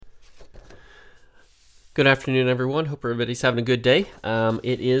Good afternoon, everyone. Hope everybody's having a good day.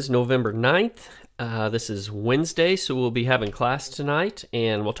 It is November 9th. This is Wednesday, so we'll be having class tonight,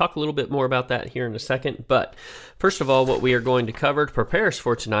 and we'll talk a little bit more about that here in a second. But first of all, what we are going to cover to prepare us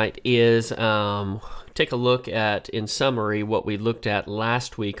for tonight is take a look at, in summary, what we looked at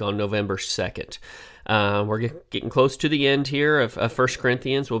last week on November 2nd. We're getting close to the end here of 1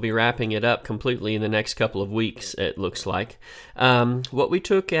 Corinthians. We'll be wrapping it up completely in the next couple of weeks, it looks like. What we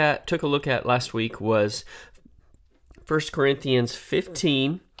took a look at last week was 1 Corinthians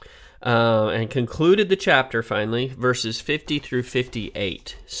 15, and concluded the chapter finally, verses 50 through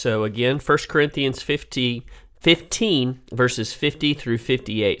 58. So again, 1 Corinthians 15, verses 50 through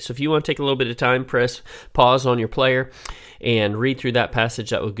 58. So if you want to take a little bit of time, press pause on your player and read through that passage.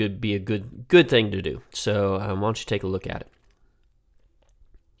 That would be a good thing to do. So why don't you take a look at it.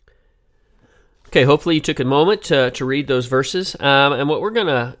 Okay, hopefully you took a moment to read those verses. And what we're going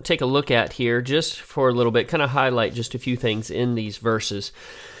to take a look at here, just for a little bit, kind of highlight just a few things in these verses.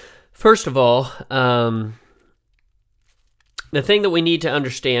 First of all, the thing that we need to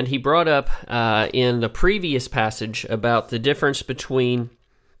understand, he brought up in the previous passage about the difference between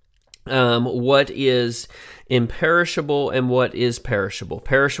what is imperishable and what is perishable.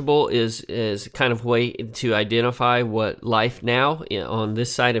 Perishable is kind of way to identify what life now on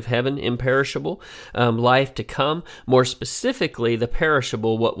this side of heaven, imperishable, life to come. More specifically, the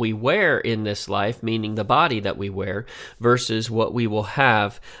perishable, what we wear in this life, meaning the body that we wear, versus what we will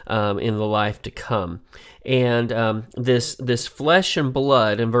have in the life to come. And this flesh and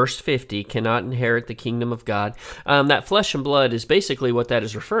blood, in verse 50, cannot inherit the kingdom of God. That flesh and blood is basically what that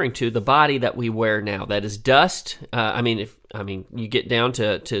is referring to, the body that we wear now. That is dust. You get down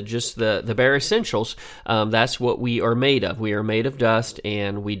to just the bare essentials. That's what we are made of. We are made of dust,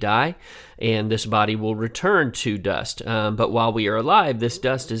 and we die, and this body will return to dust. But while we are alive, this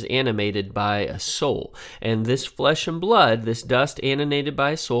dust is animated by a soul. And this flesh and blood, this dust animated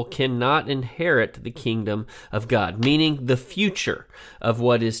by a soul, cannot inherit the kingdom of God, meaning the future of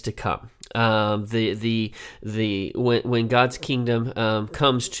what is to come. When God's kingdom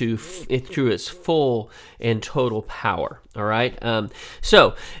comes to through its full and total power. All right.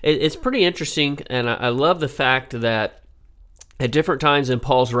 So it's pretty interesting, and I love the fact that at different times in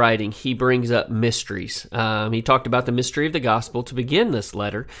Paul's writing, he brings up mysteries. He talked about the mystery of the gospel to begin this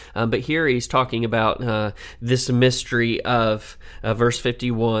letter, but here he's talking about this mystery of verse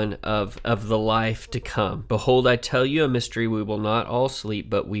 51 of the life to come. Behold, I tell you a mystery: we will not all sleep,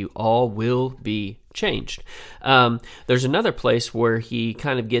 but we all will be changed. There's another place where he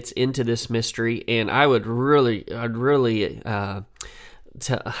kind of gets into this mystery, and I'd really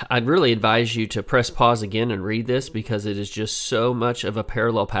advise you to press pause again and read this, because it is just so much of a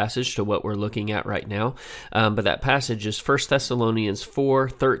parallel passage to what we're looking at right now. But that passage is 1 Thessalonians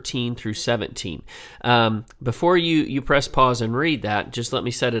 4:13 through 17. Before you press pause and read that, just let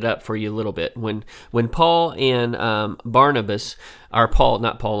me set it up for you a little bit. When Paul and Barnabas,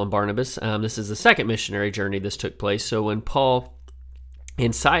 not Paul and Barnabas, this is the second missionary journey this took place. So when Paul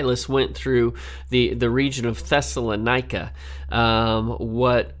and Silas went through the region of Thessalonica,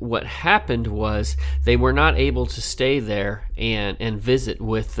 what happened was they were not able to stay there and visit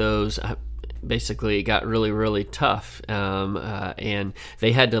with those. Basically, it got really, really tough, and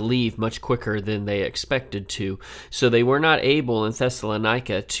they had to leave much quicker than they expected to. So they were not able in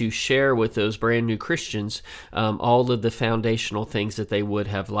Thessalonica to share with those brand new Christians all of the foundational things that they would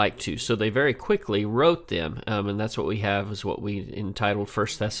have liked to. So they very quickly wrote them, and that's what we have, is what we entitled 1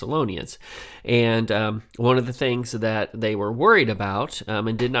 Thessalonians. And one of the things that they were worried about,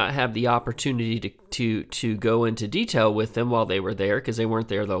 and did not have the opportunity to go into detail with them while they were there, because they weren't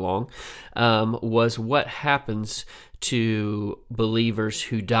there that long, was what happens to believers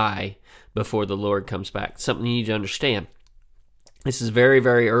who die before the Lord comes back. Something you need to understand. This is very,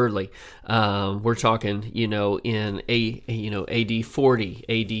 very early. We're talking, in AD 40,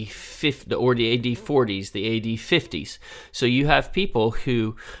 AD 50, or the AD 40s, the AD 50s. So you have people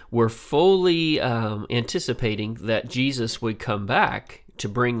who were fully anticipating that Jesus would come back to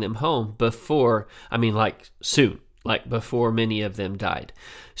bring them home soon, before many of them died.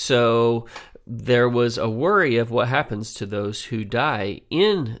 So there was a worry of what happens to those who die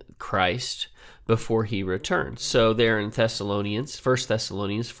in Christ before he returns. So there in 1 Thessalonians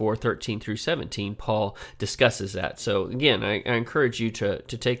 4:13 through 17, Paul discusses that. So again, I encourage you to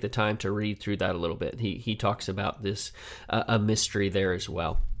take the time to read through that a little bit. He talks about this, a mystery there as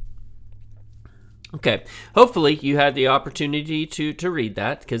well. Okay, hopefully you had the opportunity to read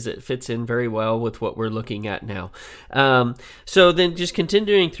that because it fits in very well with what we're looking at now. So then just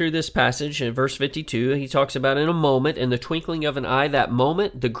continuing through this passage in verse 52, he talks about in a moment, in the twinkling of an eye, that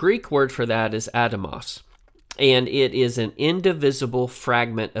moment, the Greek word for that is atomos, and it is an indivisible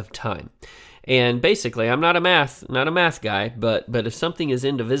fragment of time. And basically, I'm not a math guy, but if something is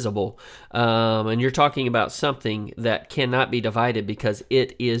indivisible, and you're talking about something that cannot be divided because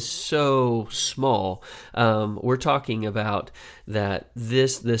it is so small, we're talking about that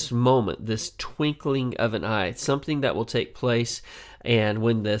this moment, this twinkling of an eye, something that will take place. And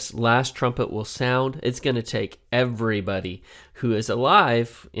when this last trumpet will sound, it's going to take everybody who is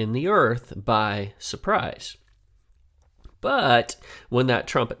alive in the earth by surprise. But when that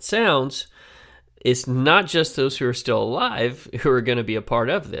trumpet sounds, it's not just those who are still alive who are going to be a part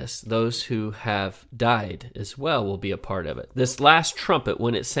of this. Those who have died as well will be a part of it. This last trumpet,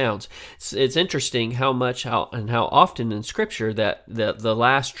 when it sounds, it's interesting how often in Scripture that the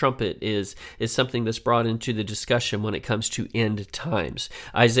last trumpet is something that's brought into the discussion when it comes to end times.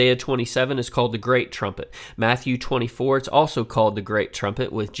 Isaiah 27 is called the Great Trumpet. Matthew 24, it's also called the Great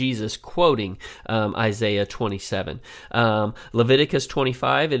Trumpet, with Jesus quoting Isaiah 27. Leviticus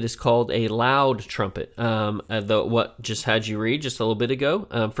 25, it is called a loud trumpet. What just had you read just a little bit ago,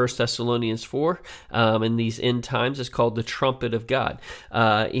 1 Thessalonians 4, in these end times is called the trumpet of God.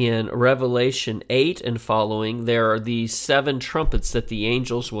 In Revelation 8 and following, there are these 7 trumpets that the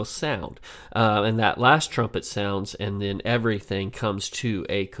angels will sound. And that last trumpet sounds, and then everything comes to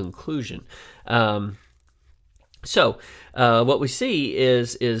a conclusion. So what we see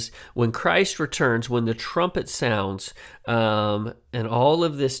is when Christ returns, when the trumpet sounds, and all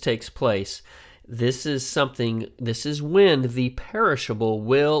of this takes place, this is when the perishable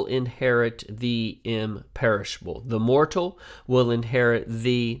will inherit the imperishable. The mortal will inherit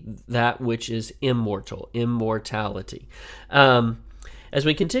that which is immortal, immortality. As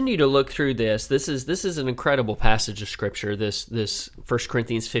we continue to look through this is an incredible passage of Scripture, this 1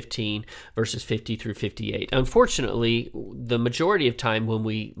 Corinthians 15, verses 50 through 58. Unfortunately, the majority of time when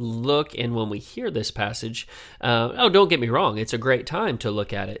we look and when we hear this passage, don't get me wrong, it's a great time to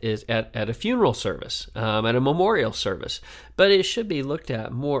look at it, is at a funeral service, at a memorial service, but it should be looked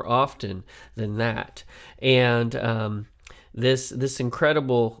at more often than that. And this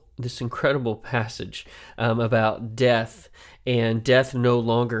incredible passage about death, and death no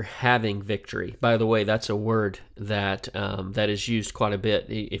longer having victory. By the way, that's a word that is used quite a bit.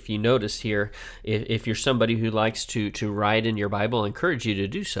 If you notice here, if you're somebody who likes to write in your Bible, I encourage you to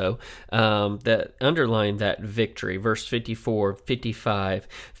do so, that underline that victory. Verse 54, 55,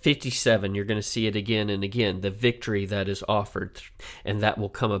 57, you're going to see it again and again, the victory that is offered, and that will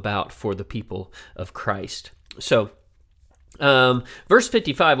come about for the people of Christ. So, verse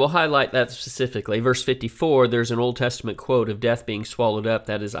 55, we'll highlight that specifically. Verse 54, there's an Old Testament quote of death being swallowed up.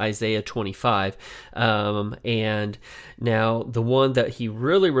 That is Isaiah 25. And now the one that he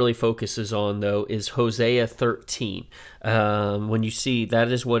really focuses on, though, is Hosea 13. When you see,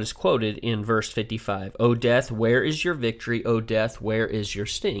 that is what is quoted in verse 55. O death, where is your victory? O death, where is your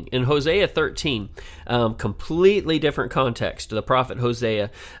sting? In Hosea 13, completely different context. The prophet Hosea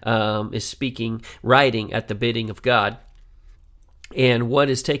is writing at the bidding of God. And what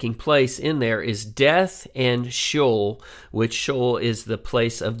is taking place in there is death and Sheol, which Sheol is the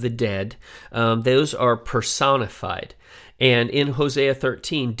place of the dead. Those are personified. And in Hosea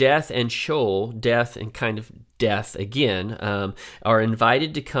 13, death and Sheol, death and kind of death again, are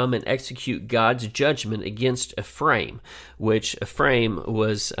invited to come and execute God's judgment against Ephraim, which Ephraim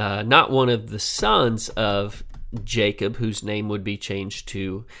was not one of the sons of Jacob, whose name would be changed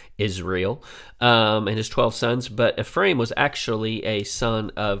to Israel, and his 12 sons, but Ephraim was actually a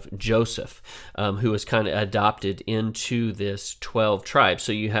son of Joseph, who was kind of adopted into this 12 tribes.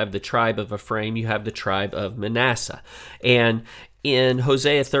 So you have the tribe of Ephraim, you have the tribe of Manasseh. And in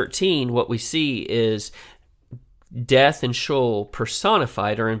Hosea 13, what we see is death and Sheol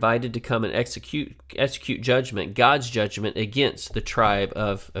personified are invited to come and execute judgment, God's judgment against the tribe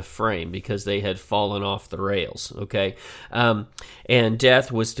of Ephraim, because they had fallen off the rails, okay? And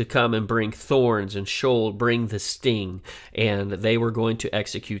death was to come and bring thorns, and Sheol bring the sting, and they were going to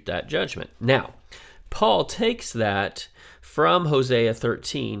execute that judgment. Now, Paul takes that from Hosea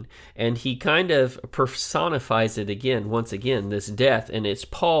 13, and he kind of personifies it once again, this death, and it's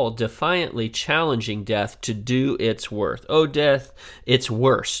Paul defiantly challenging death to do its worth. O death, its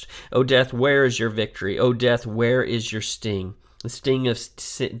worst. O death, where is your victory? O death, where is your sting? Verse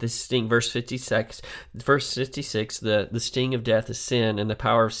 56, the sting of death is sin, and the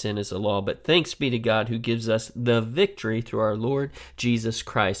power of sin is the law. But thanks be to God who gives us the victory through our Lord Jesus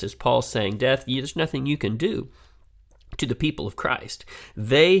Christ. As Paul's saying, death, there's nothing you can do to the people of Christ.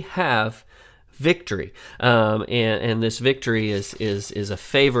 They have victory, and this victory is a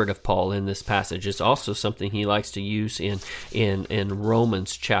favorite of Paul in this passage. It's also something he likes to use in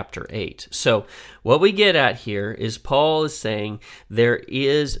Romans chapter 8. So what we get at here is Paul is saying there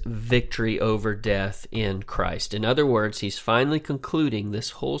is victory over death in Christ. In other words, he's finally concluding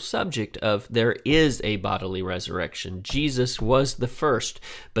this whole subject of there is a bodily resurrection. Jesus was the first,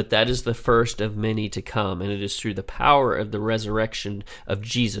 but that is the first of many to come, and it is through the power of the resurrection of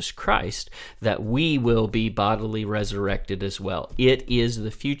Jesus Christ that we will be bodily resurrected as well. It is the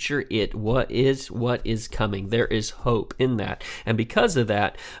future. What is coming. There is hope in that. And because of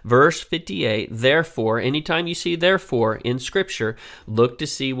that, verse 58, therefore, anytime you see therefore in Scripture, look to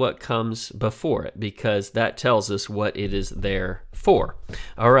see what comes before it, because that tells us what it is there for.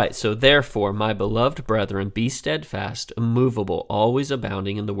 All right, so therefore, my beloved brethren, be steadfast, immovable, always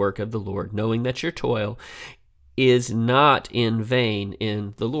abounding in the work of the Lord, knowing that your toil is not in vain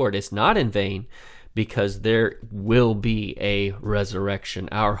in the Lord. It's not in vain because there will be a resurrection.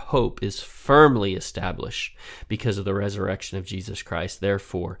 Our hope is firmly established because of the resurrection of Jesus Christ.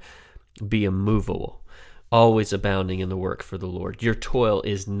 Therefore, be immovable, always abounding in the work for the Lord. Your toil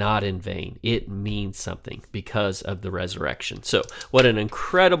is not in vain. It means something because of the resurrection. So, what an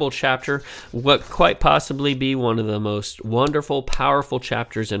incredible chapter. What quite possibly be one of the most wonderful, powerful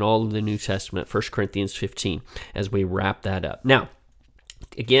chapters in all of the New Testament, 1 Corinthians 15, as we wrap that up. Now,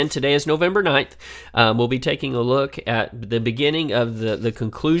 again, today is November 9th. We'll be taking a look at the beginning of the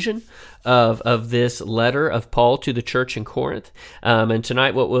conclusion of this letter of Paul to the church in Corinth. And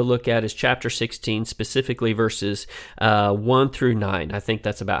tonight what we'll look at is chapter 16, specifically verses 1 through 9. I think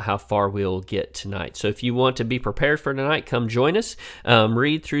that's about how far we'll get tonight. So if you want to be prepared for tonight, come join us.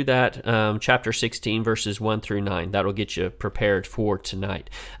 Read through that chapter 16, verses 1 through 9. That'll get you prepared for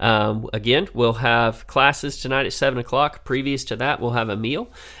tonight. Again, we'll have classes tonight at 7 o'clock. Previous to that, we'll have a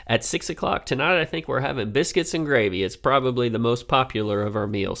meal at 6 o'clock. Tonight, I think we're having biscuits and gravy. It's probably the most popular of our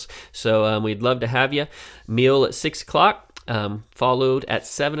meals. So we'd love to have you. Meal at 6 o'clock, followed at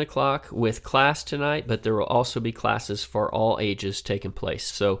 7 o'clock with class tonight, but there will also be classes for all ages taking place.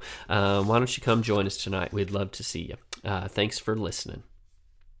 So why don't you come join us tonight? We'd love to see you. Thanks for listening.